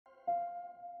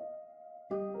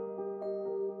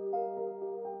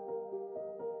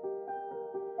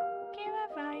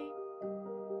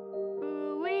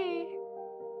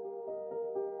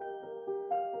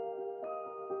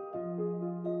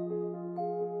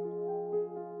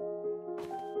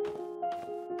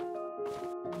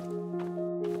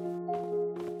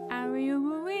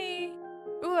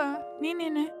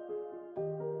nene.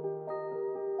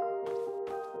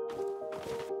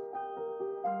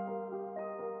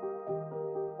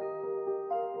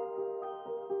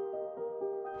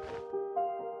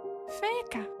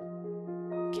 Feca.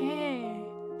 Que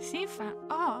sifa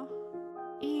o.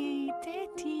 I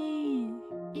teti.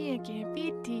 I que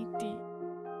pititi.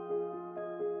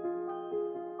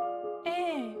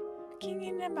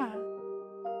 Kingin ba?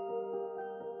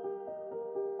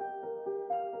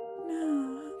 No.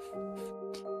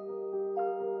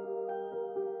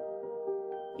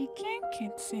 Iken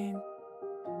kitsin.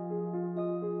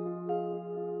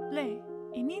 Le,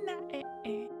 inina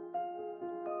e.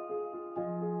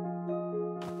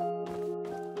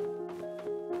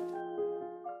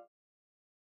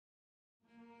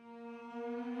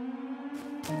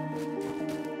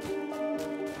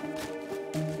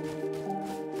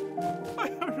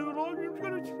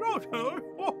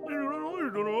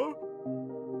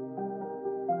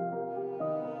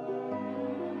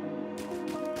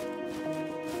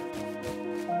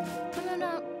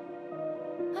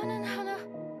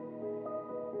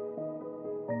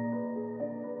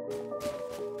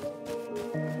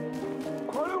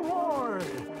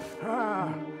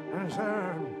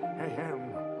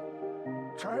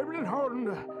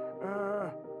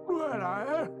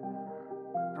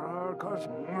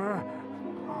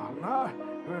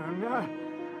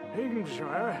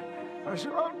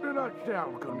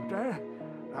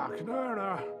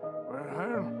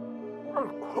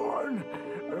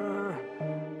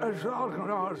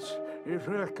 Algunas i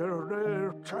fläckar och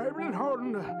det trevligt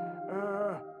hånd.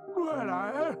 Då är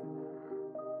det.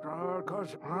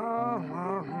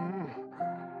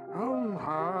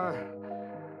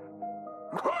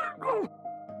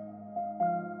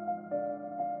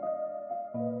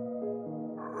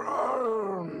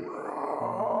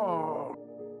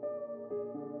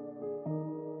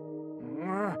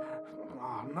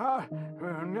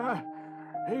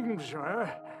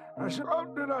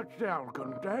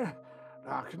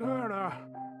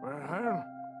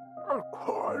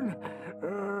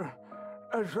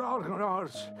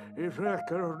 Algunas i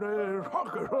fläckar och det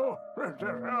saker och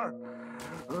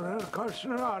det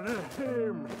kostnader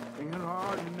hem. Ingen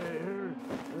aning.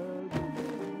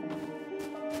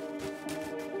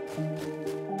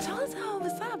 Todo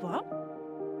besabo.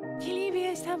 Kilibi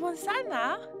estamos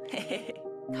sana.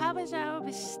 Kabajao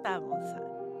bestamos.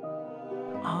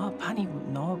 Pani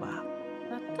nova.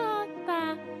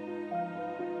 Tota.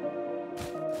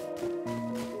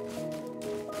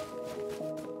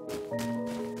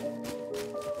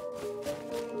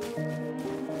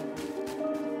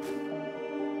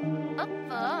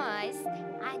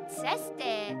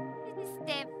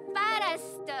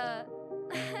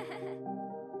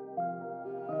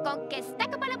 Con que está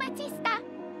como la machista.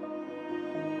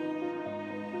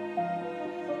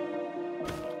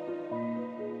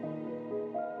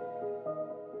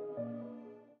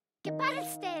 Que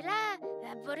parste la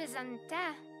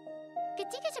horizontal. Que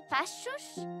diga de passos.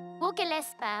 O que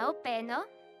les va o peno.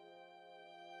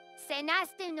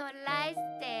 Cenaste no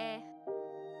laiste.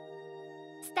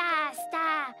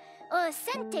 Está. O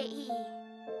sente y.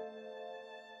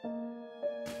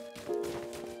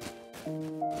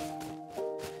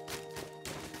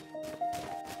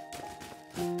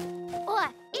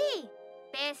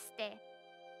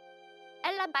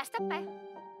 Ella basta pe.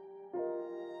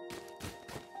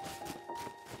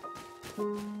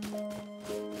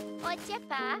 Oye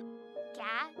pa,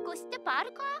 क्या guste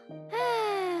parko?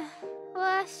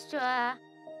 Ostra,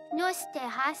 no ste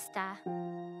hasta.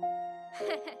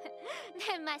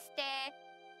 Namaste.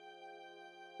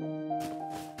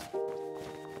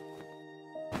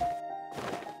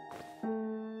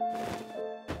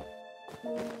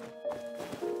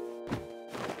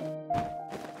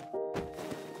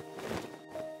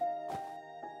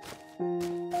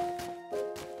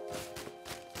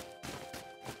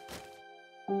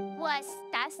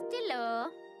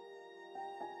 Stilo.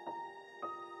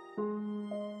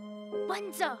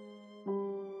 Bonzo.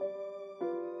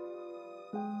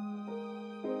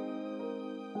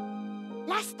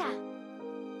 Lasta.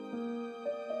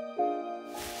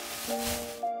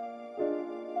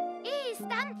 Y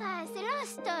stampa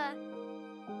celosto.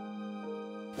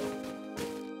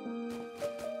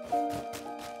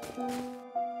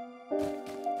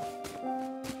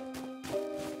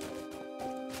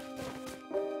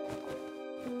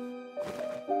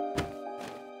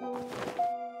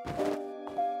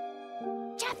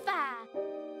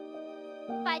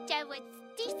 Vaya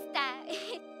westista.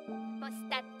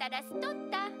 Postataras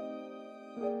tonta.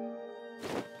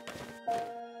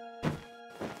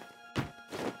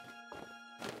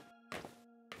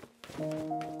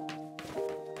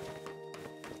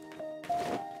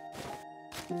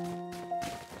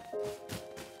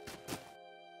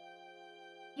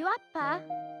 Yuapa.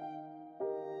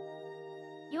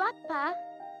 Yuapa.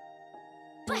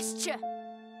 Paszcz!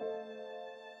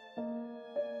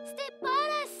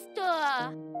 Steparasto!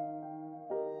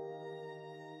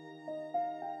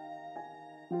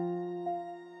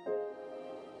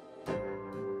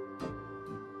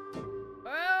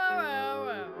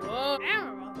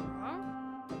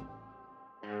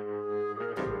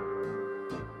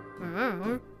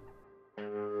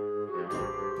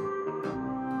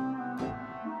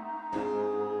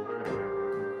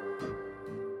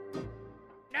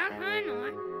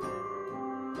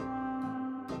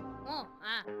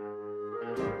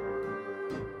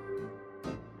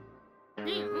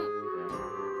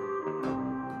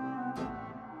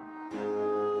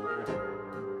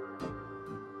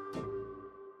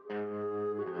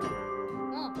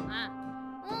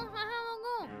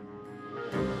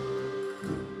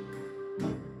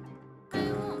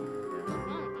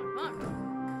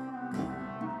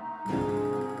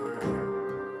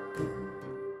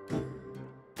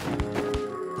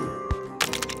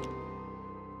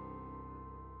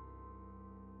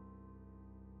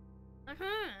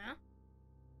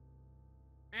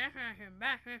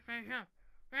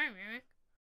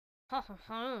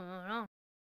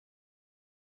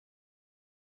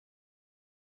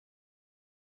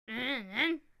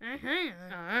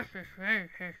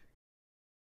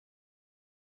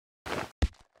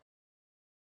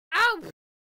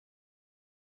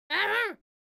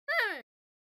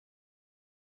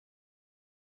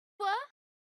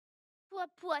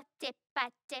 Pua tepa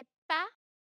tepa.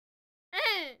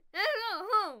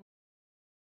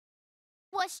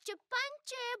 Paszcz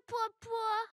pancze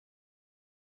pua.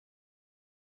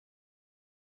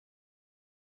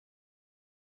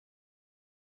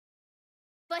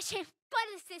 Paszcz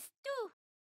pareces tú.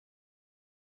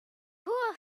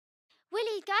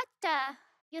 Willy gata,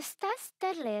 ¿estás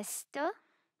listo?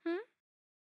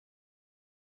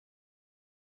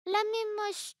 La misma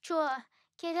yo,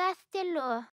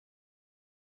 quédatelo.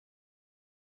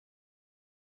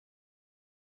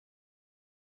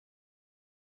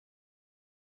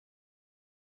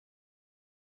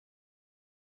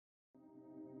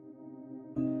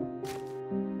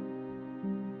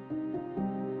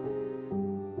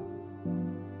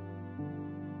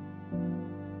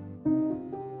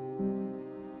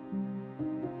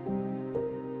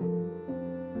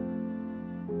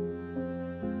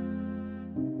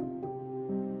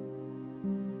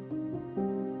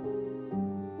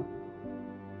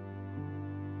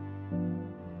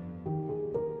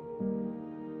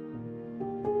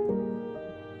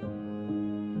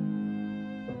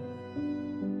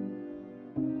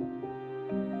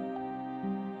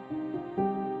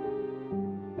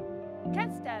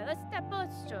 Sta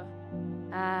posto.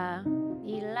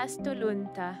 Il lasto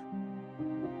lunta.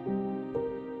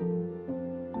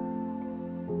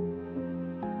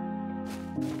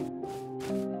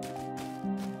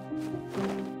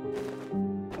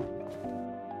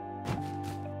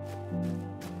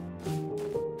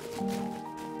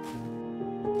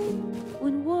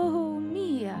 Un uovo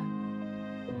mia.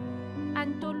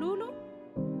 Antolulu?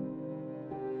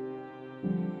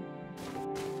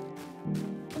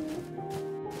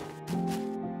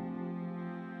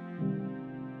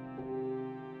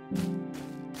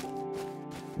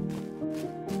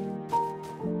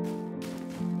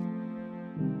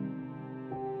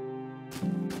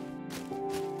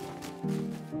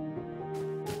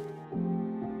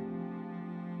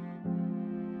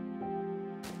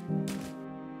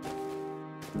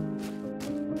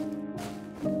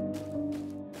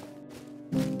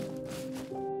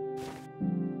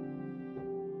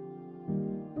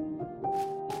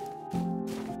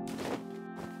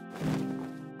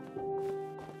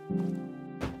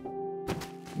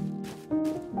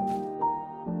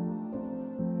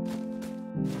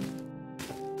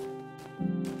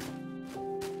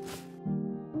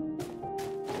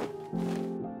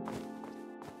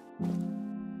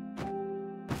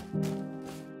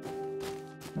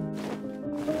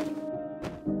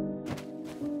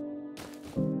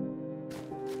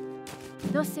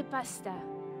 No se pasta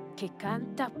que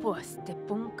canta pues te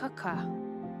ponca acá.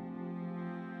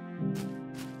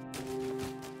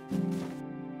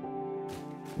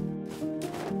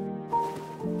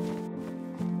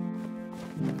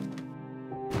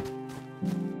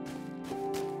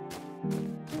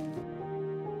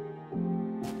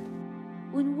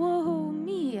 Un uovo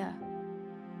mia.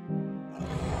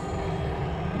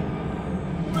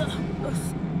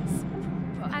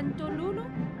 Antolulu?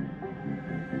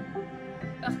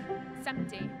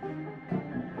 Samte.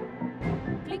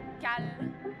 Klickal.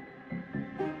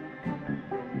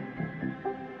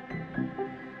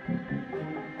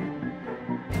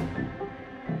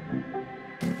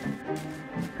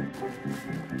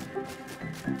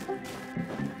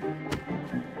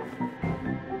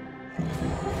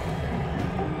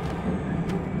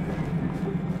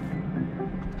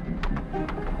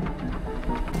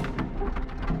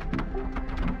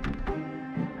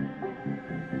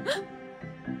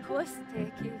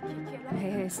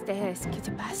 estés que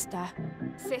te basta.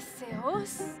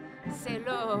 Ceseos,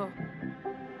 celo.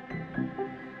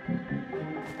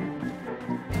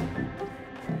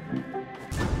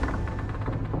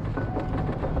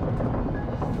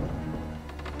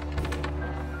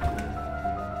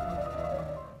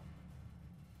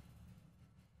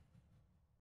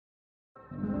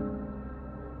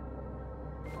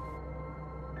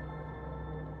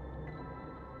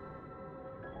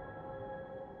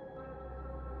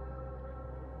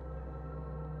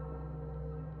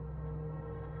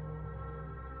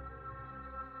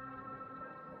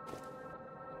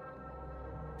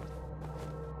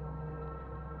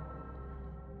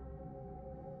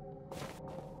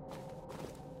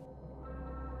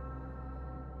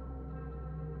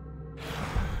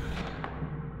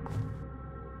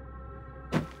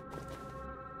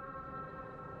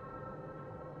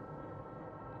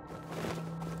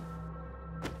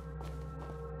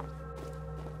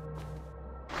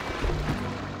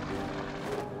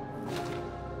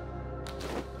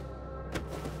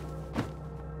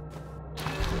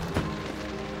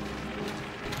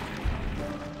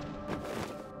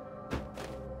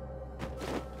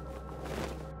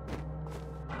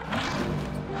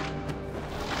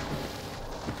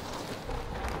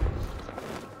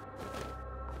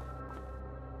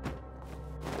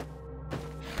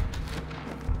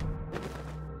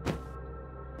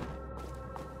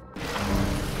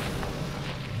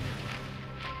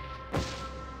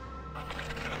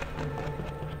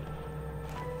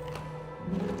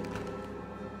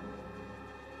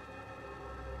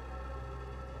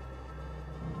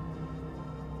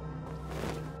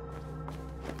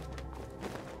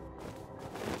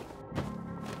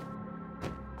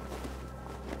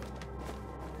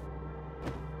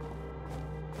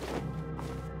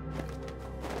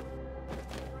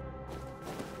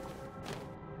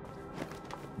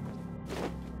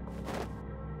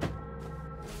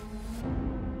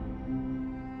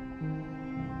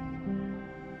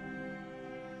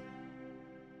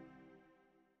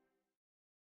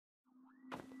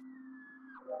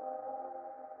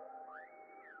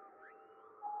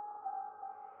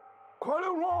 Quite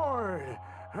a word.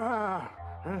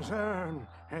 And then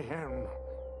again.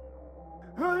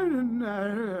 I didn't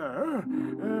hear.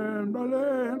 And my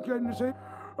land can say,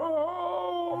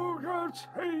 oh, God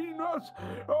save us.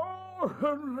 Oh,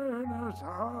 and let us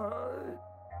high.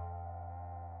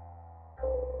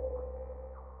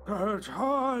 God's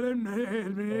heart and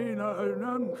made me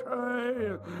none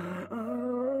say.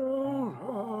 Oh,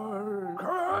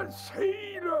 God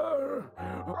save us.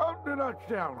 Up to that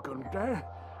sound, couldn't they?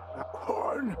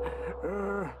 Corn,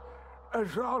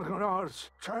 as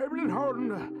algunas,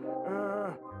 teniendo,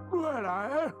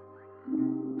 pueda,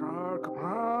 teniendo,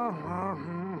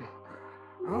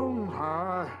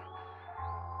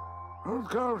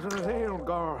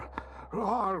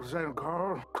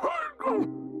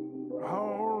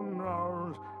 oh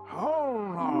no, oh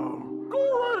no, go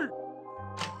away!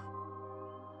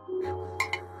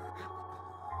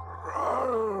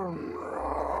 Oh no!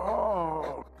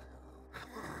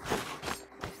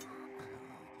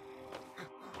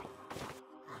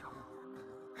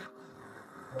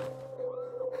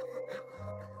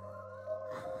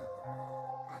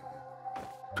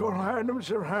 Don't hand him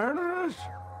some harness?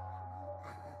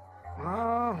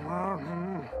 Oh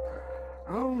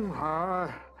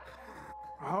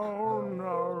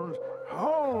no,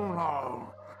 oh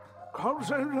no. Comes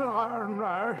in the iron,